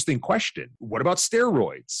an interesting question. What about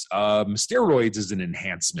steroids? Steroids is an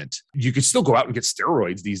enhancement. You could still go out and get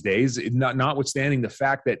steroids these days, notwithstanding the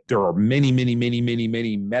fact that there are many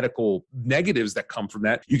medical negatives that come from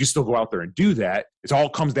that. You can still go out there and do that. It all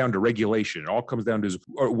comes down to regulation. It all comes down to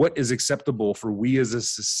what is acceptable for we as a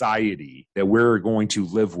society that we're going to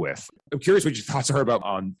live with. I'm curious what your thoughts are about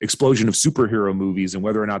on explosion of superhero movies and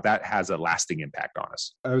whether or not that has a lasting impact on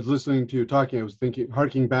us. I was listening to you talking. I was thinking,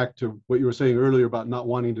 harking back to what you were saying earlier about not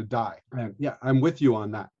wanting to die. And yeah, I'm with you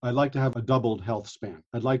on that. I'd like to have a doubled health span.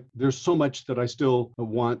 There's so much that I still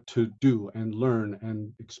want to do and learn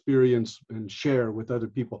and experience and share with other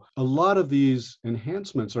people. A lot of these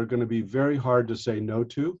enhancements are going to be very hard to say no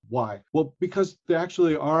to. Why? Well, because there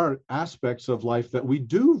actually are aspects of life that we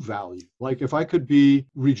do value. Like if I could be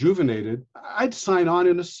rejuvenated, I'd sign on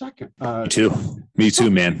in a second. Me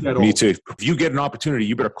too, man. Me too. If you get an opportunity,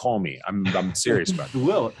 you better call me. I'm serious about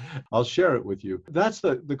it. I'll share it with you. That's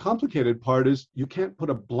the complicated part is you can't put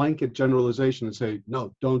a blanket generalization and say,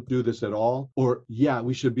 no, don't do this at all. Or, yeah,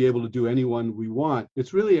 we should be able to do any one we want.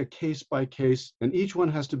 It's really a case by case, and each one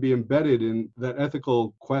has to be embedded in that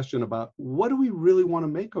ethical question about what do we really want to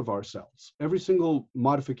make of ourselves? Every single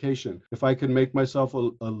modification. If I can make myself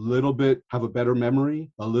a little bit, have a better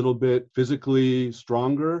memory, a little bit physically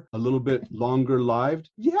stronger, a little bit longer lived,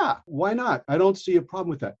 yeah, why not? I don't see a problem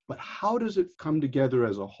with that. But how does it come together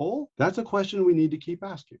as a whole? That's a question we need to keep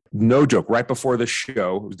asking. No joke. Right before the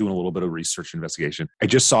show, I was doing a little bit of research investigation. I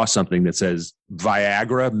just saw something that says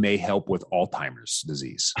Viagra may help with Alzheimer's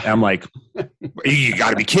disease. And I'm like, you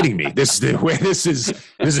got to be kidding me. This is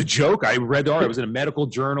a joke. I read the article. I was in a medical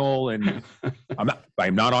journal, and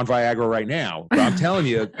I'm not on Viagra right now, but I'm telling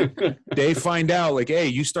you, they find out like, hey,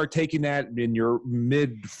 you start taking that in your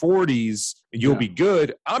mid 40s, you'll be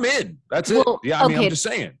good. I'm in. That's it. Yeah, I mean, I'm just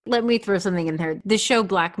saying. Let me throw something in there. The show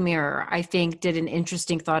Black Mirror, I think, did an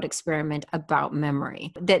interesting thought experiment about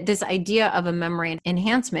memory. That this idea of a memory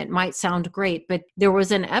enhancement might sound great, but there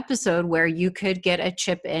was an episode where you could get a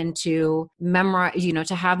chip into memory,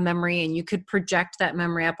 to have memory, and you could project that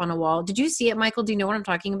memory up on a wall. Did you see it, Michael? Do you know what I'm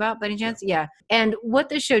talking about by any chance? Yeah. And what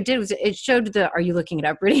the show did was it showed are you looking it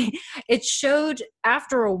up, Brittany? It showed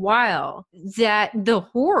after a while that the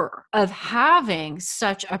horror of having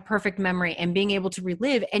such a perfect memory and being able to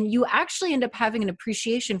relive, and you actually end up having an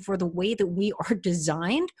appreciation for the way that we are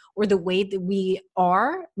designed, or the way that we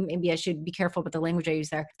are, maybe I should be careful about the language I use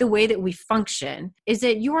there, the way that we function, is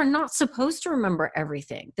that you are not supposed to remember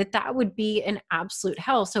everything, that would be an absolute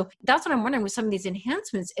hell. So that's what I'm wondering with some of these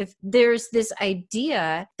enhancements, if there's this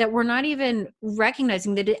idea that we're not even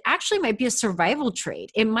recognizing that it actually might be a survival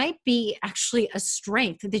trait. It might be actually a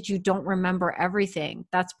strength that you don't remember everything.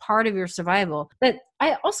 That's part of your survival. But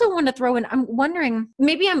I also want to throw in, I'm wondering,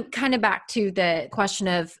 maybe I'm kind of back to the question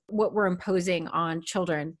of what we're imposing on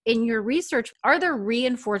children. In your research, are there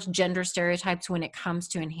reinforced gender stereotypes when it comes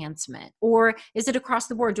to enhancement? Or is it across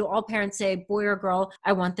the board? Do all parents say, boy or girl,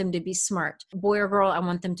 I want them to be smart. Boy or girl, I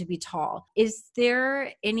want them to be tall. Is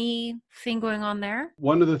there anything going on there?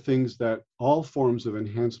 One of the things that all forms of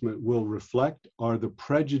enhancement will reflect are the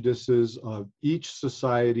prejudices of each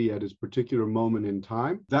society at its particular moment in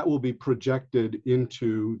time. That will be projected into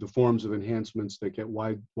the forms of enhancements that get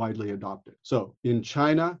widely adopted. So in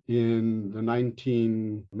China, in the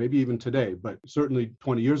maybe even today, but certainly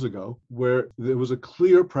 20 years ago, where there was a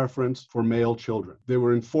clear preference for male children. They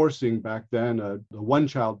were enforcing back then a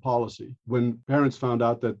one-child policy. When parents found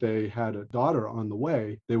out that they had a daughter on the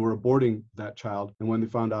way, they were aborting that child. And when they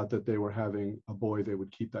found out that they were having having a boy, they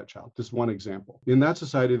would keep that child. Just one example. In that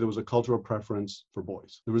society, there was a cultural preference for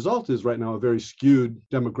boys. The result is right now a very skewed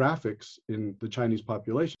demographics in the Chinese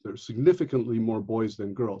population. There's significantly more boys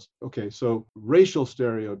than girls. Okay, so racial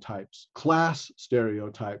stereotypes, class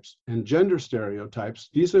stereotypes, and gender stereotypes,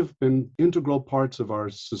 these have been integral parts of our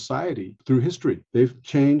society through history. They've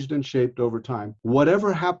changed and shaped over time.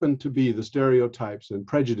 Whatever happened to be the stereotypes and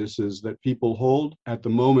prejudices that people hold at the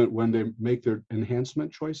moment when they make their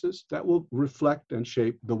enhancement choices, that will reflect and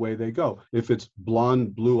shape the way they go. If it's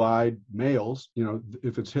blonde, blue-eyed males,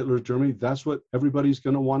 if it's Hitler's Germany, that's what everybody's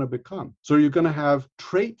going to want to become. So you're going to have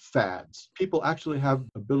trait fads. People actually have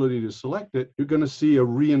ability to select it. You're going to see a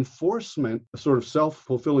reinforcement, a sort of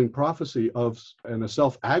self-fulfilling prophecy and a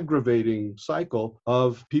self-aggravating cycle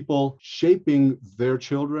of people shaping their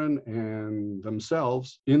children and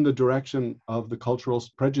themselves in the direction of the cultural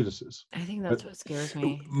prejudices. I think that's what scares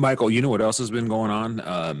me. Michael, you know what else has been going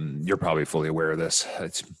on? You're probably fully aware of this.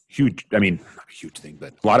 It's huge. I mean, not a huge thing,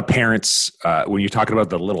 but a lot of parents, when you're talking about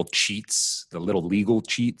the little cheats, the little legal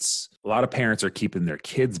cheats, a lot of parents are keeping their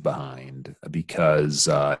kids behind because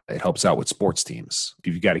it helps out with sports teams. If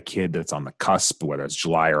you've got a kid that's on the cusp, whether it's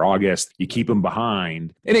July or August, you keep them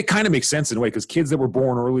behind. And it kind of makes sense in a way because kids that were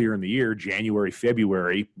born earlier in the year, January,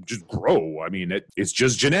 February, just grow. I mean, it's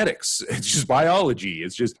just genetics. It's just biology.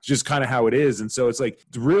 It's just kind of how it is. And so it's like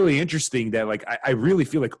really interesting that like I really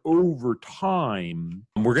feel like over time,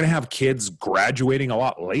 we're going to have kids graduating a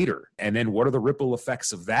lot later. And then what are the ripple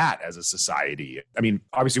effects of that as a society? I mean,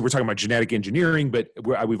 obviously we're talking about genetic engineering, but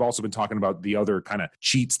we've also been talking about the other kind of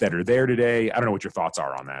cheats that are there today. I don't know what your thoughts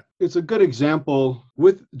are on that. It's a good example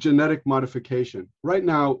with genetic modification. Right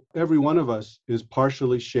now, every one of us is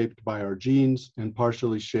partially shaped by our genes and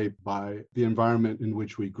partially shaped by the environment in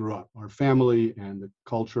which we grew up, our family and the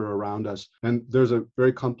culture around us. And there's a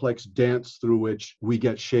very complex dance through which we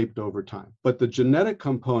get shaped over time. But the genetic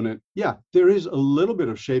component, yeah, there is a little bit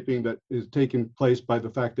of shaping that is taking place by the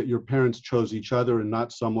fact that your parents chose each other and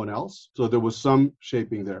not someone else. So there was some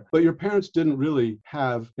shaping there. But your parents didn't really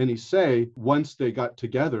have any say once they got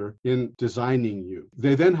together in designing you.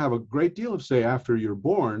 They then have a great deal of say after you're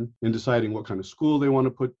born in deciding what kind of school they want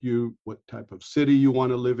to put you, what type of city you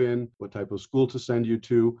want to live in, what type of school to send you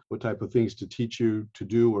to, what type of things to teach you to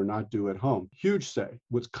do or not do at home. Huge say.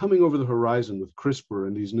 What's coming over the horizon with CRISPR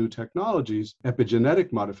and these new technologies,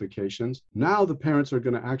 epigenetic modifications, now the parents are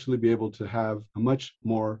going to actually be able to have a much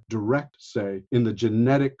more direct say in the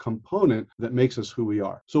genetic component that makes us who we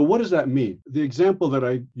are. So what does that mean? The example that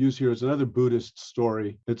I use here is another Buddhist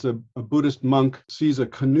story. It's a Buddhist monk sees a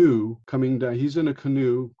canoe coming down. He's in a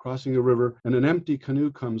canoe crossing a river, and an empty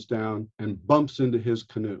canoe comes down and bumps into his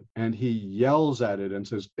canoe. And he yells at it and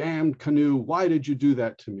says, "Damned canoe, why did you do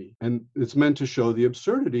that to me?" And it's meant to show the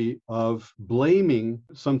absurdity of blaming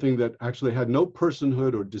something that actually had no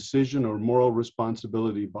personhood or decision or moral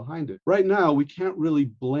responsibility behind it. Right now, we can't really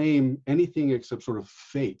blame anything except sort of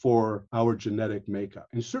fate for our genetic makeup.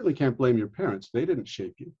 And you certainly can't blame your parents. They didn't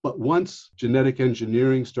shape you. But once genetic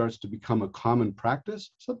engineering starts to become a common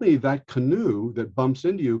practice, suddenly that canoe that bumps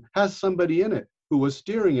into you has somebody in it who was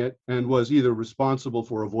steering it and was either responsible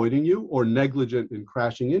for avoiding you or negligent in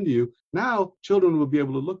crashing into you. Now, children will be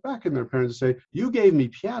able to look back at their parents and say, "You gave me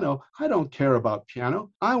piano. I don't care about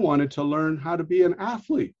piano. I wanted to learn how to be an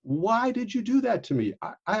athlete. Why did you do that to me?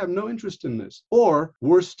 I have no interest in this." Or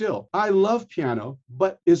worse still, "I love piano,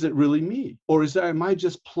 but is it really me? Or am I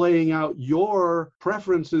just playing out your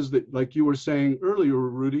preferences that, like you were saying earlier,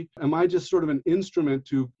 Rudy? Am I just sort of an instrument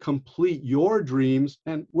to complete your dreams?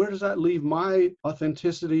 And where does that leave my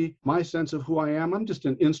authenticity, my sense of who I am? I'm just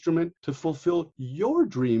an instrument to fulfill your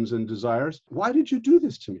dreams and desires. Why did you do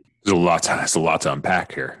this to me?" There's a lot to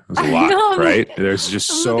unpack here. There's a lot, right? There's just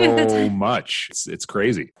so much. It's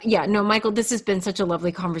crazy. Yeah, no, Michael, this has been such a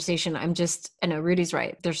lovely conversation. I know Rudy's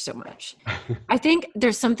right. There's so much. I think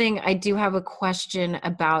there's something I do have a question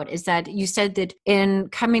about is that you said that in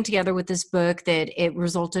coming together with this book that it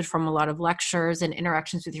resulted from a lot of lectures and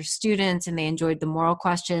interactions with your students and they enjoyed the moral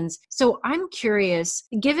questions. So I'm curious,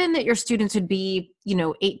 given that your students would be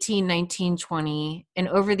 18, 19, 20, and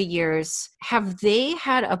over the years, have they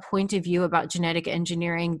had a point of view about genetic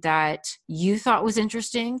engineering that you thought was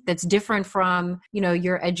interesting, that's different from,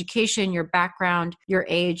 your education, your background, your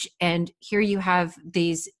age, and here you have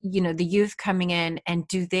these, the youth coming in, and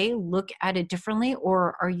do they look at it differently,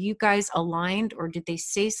 or are you guys aligned, or did they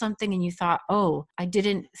say something and you thought, "Oh, I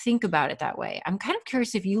didn't think about it that way"? I'm kind of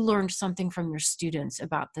curious if you learned something from your students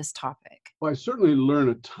about this topic. Well, I certainly learn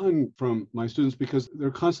a ton from my students because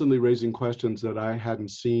they're constantly raising questions that I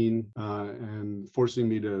hadn't seen and forcing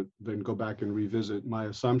me to to then go back and revisit my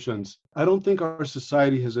assumptions. I don't think our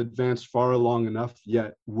society has advanced far along enough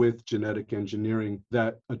yet with genetic engineering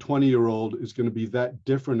that a 20-year-old is going to be that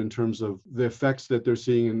different in terms of the effects that they're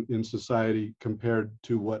seeing in society compared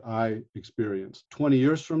to what I experienced. 20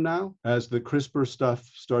 years from now, as the CRISPR stuff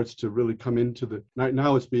starts to really come into right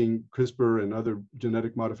now it's being CRISPR and other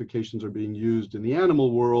genetic modifications are being used in the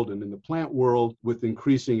animal world and in the plant world with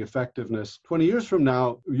increasing effectiveness. 20 years from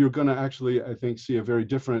now, you're going to actually, I think, see a very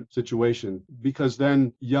different situation, because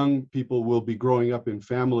then young people will be growing up in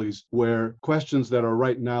families where questions that are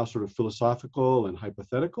right now sort of philosophical and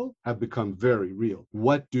hypothetical have become very real.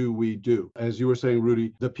 What do we do? As you were saying,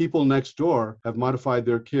 Rudy, the people next door have modified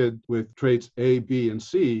their kid with traits A, B, and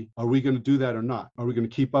C. Are we going to do that or not? Are we going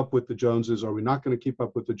to keep up with the Joneses? Are we not going to keep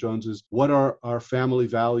up with the Joneses? What are our family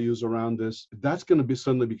values around this? That's going to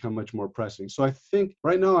suddenly become much more pressing. So I think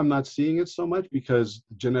right now I'm not seeing it so much because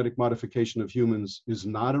genetic modification of humans is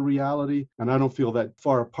not a reality. And I don't feel that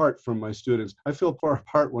far apart from my students. I feel far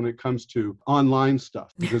apart when it comes to online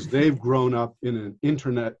stuff because they've grown up in an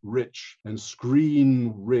internet-rich and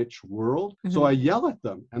screen-rich world. Mm-hmm. So I yell at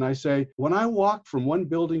them and I say, when I walk from one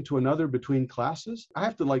building to another between classes, I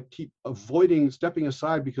have to keep avoiding stepping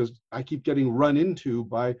aside because I keep getting run into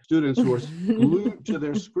by students who are glued to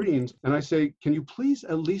their screens. And I say, can you please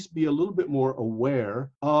at least be a little bit more aware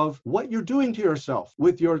of what you're doing to yourself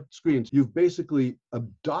with your screens? You've basically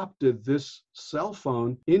adopted this cell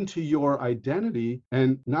phone into your identity,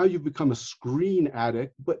 and now you've become a screen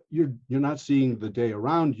addict, but you're not seeing the day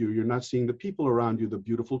around you. You're not seeing the people around you, the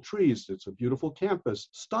beautiful trees. It's a beautiful campus.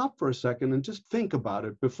 Stop for a second and just think about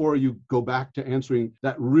it before you go back to answering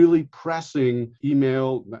that really pressing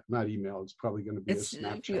email, not email, it's probably going to be a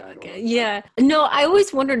Snapchat. Yeah. No, I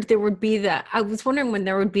always wondered there would be that. I was wondering when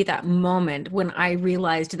there would be that moment when I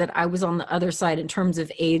realized that I was on the other side in terms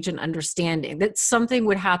of age and understanding, that something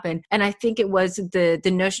would happen. And I think it was the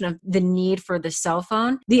notion of the need for the cell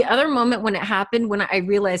phone. The other moment when it happened, when I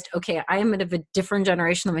realized, okay, I am of a different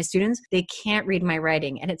generation than my students, they can't read my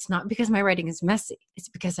writing. And it's not because my writing is messy. It's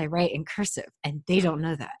because I write in cursive and they don't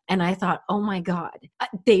know that. And I thought, oh my God,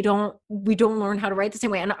 we don't learn how to write the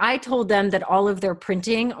same way. And I told them that all of their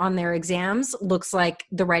printing on their exams looks like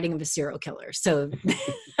the writing of a serial killer. So,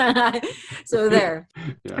 so there.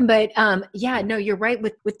 Yeah. But no, you're right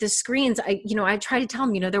with the screens. I try to tell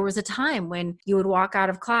them, there was a time when you would walk out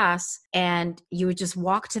of class and you would just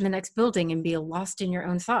walk to the next building and be lost in your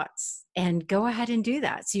own thoughts. And go ahead and do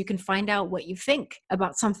that so you can find out what you think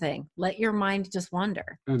about something. Let your mind just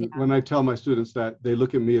wander. And when I tell my students that, they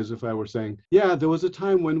look at me as if I were saying, yeah, there was a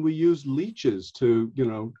time when we used leeches to,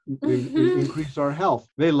 increase our health.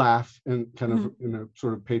 They laugh and kind of in a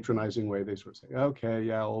sort of patronizing way. They sort of say, okay,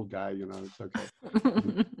 yeah, old guy, it's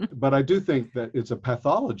okay. But I do think that it's a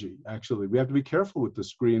pathology, actually. We have to be careful with the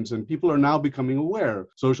screens, and people are now becoming aware.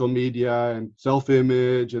 Social media and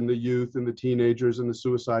self-image and the youth and the teenagers and the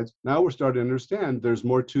suicides. Now we're starting to understand there's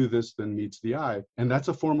more to this than meets the eye. And that's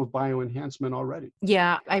a form of bioenhancement already.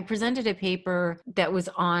 Yeah, I presented a paper that was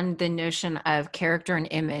on the notion of character and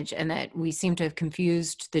image, and that we seem to have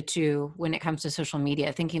confused the two when it comes to social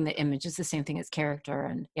media, thinking that image is the same thing as character.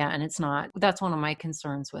 And it's not. That's one of my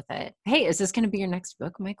concerns with it. Hey, is this going to be your next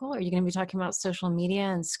book, Michael? Are you going to be talking about social media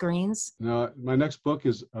and screens? No, my next book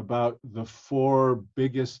is about the 4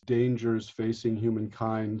 biggest dangers facing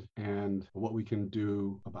humankind and what we can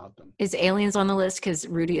do about them. Is aliens on the list? Because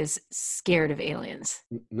Rudy is scared of aliens.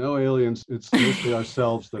 No aliens. It's mostly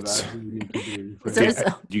ourselves that I need to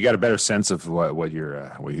be. You got a better sense of what you're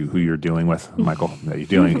who you're dealing with, Michael? That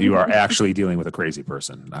you are actually dealing with a crazy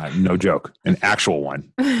person. No joke, an actual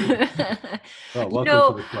one. Welcome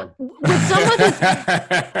to the club. With some of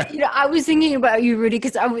the, I was thinking about you, Rudy,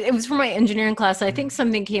 because it was for my engineering class. I think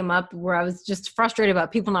something came up where I was just frustrated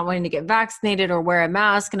about people not wanting to get vaccinated or wear a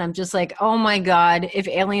mask, and I'm just like, oh my God, if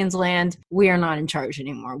aliens land, we are not in charge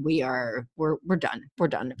anymore. We're done. We're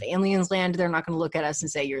done. If aliens land, they're not going to look at us and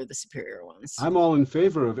say you're the superior ones. I'm all in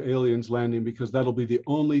favor of aliens landing because that'll be the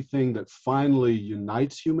only thing that finally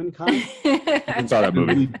unites humankind. I saw that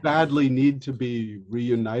movie. We badly need to be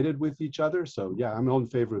reunited with each other. So yeah, I'm all in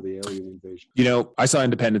favor of the alien invasion. I saw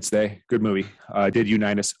Independence Day. Good movie. Did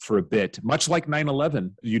unite us for a bit, much like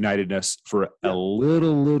 9/11 united us for a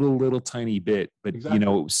little tiny bit. But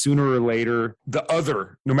exactly. Sooner or later, the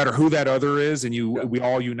other, no matter who that other is, and we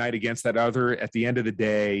all unite against that other. At the end of the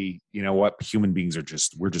day, you know what? Human beings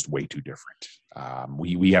we're just way too different.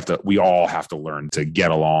 We all have to learn to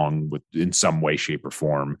get along in some way, shape, or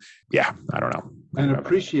form. Yeah, I don't know. And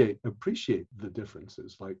appreciate the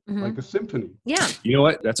differences, like a symphony. Yeah. You know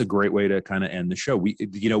what? That's a great way to kind of end the show. We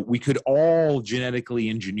could all genetically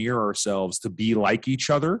engineer ourselves to be like each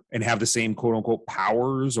other and have the same quote unquote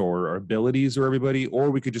powers or abilities or everybody, or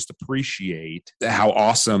we could just appreciate how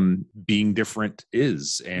awesome being different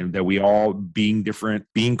is, and that we all being different,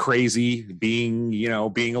 being crazy, being a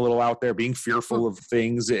little out there, being fearful of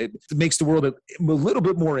things. It makes the world a little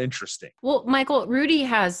bit more interesting. Well, Michael, Rudy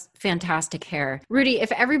has fantastic hair. Rudy,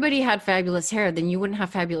 if everybody had fabulous hair, then you wouldn't have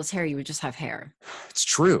fabulous hair. You would just have hair. It's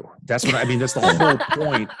true. That's what I mean. That's the whole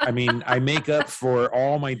point. I mean, I make up for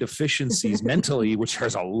all my deficiencies mentally, which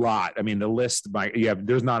there's a lot. I mean, the list,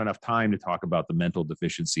 there's not enough time to talk about the mental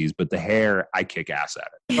deficiencies, but the hair, I kick ass at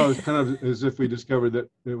it. Oh, it's kind of as if we discovered that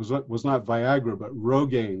it was not Viagra, but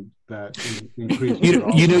Rogaine that increased.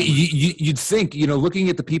 You'd think, looking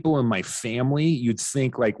at the people in my family, you'd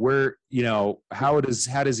think like, how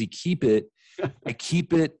does he keep it? I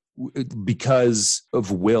keep it because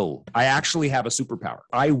of will. I actually have a superpower.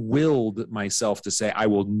 I willed myself to say I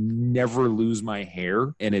will never lose my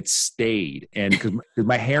hair, and it stayed. And because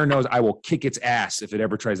my hair knows I will kick its ass if it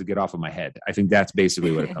ever tries to get off of my head. I think that's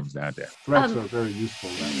basically what it comes down to. Threats are very useful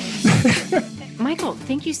that way. Michael,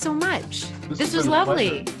 thank you so much. This was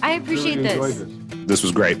lovely. I appreciate really this. This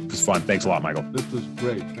was great. It was fun. Thanks a lot, Michael. This was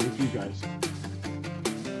great. Thank you, guys.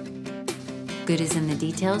 Good is in the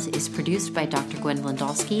Details is produced by Dr. Gwen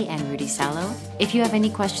Landowski and Rudy Salo. If you have any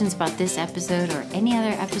questions about this episode or any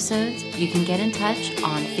other episodes, you can get in touch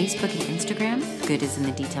on Facebook and Instagram, Good is in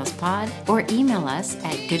the Details Pod, or email us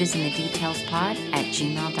at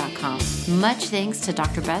goodisinthedetailspod@gmail.com. Much thanks to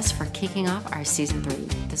Dr. Bess for kicking off our season 3.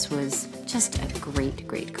 This was just a great,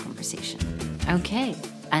 great conversation. Okay,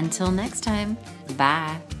 until next time,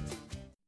 bye.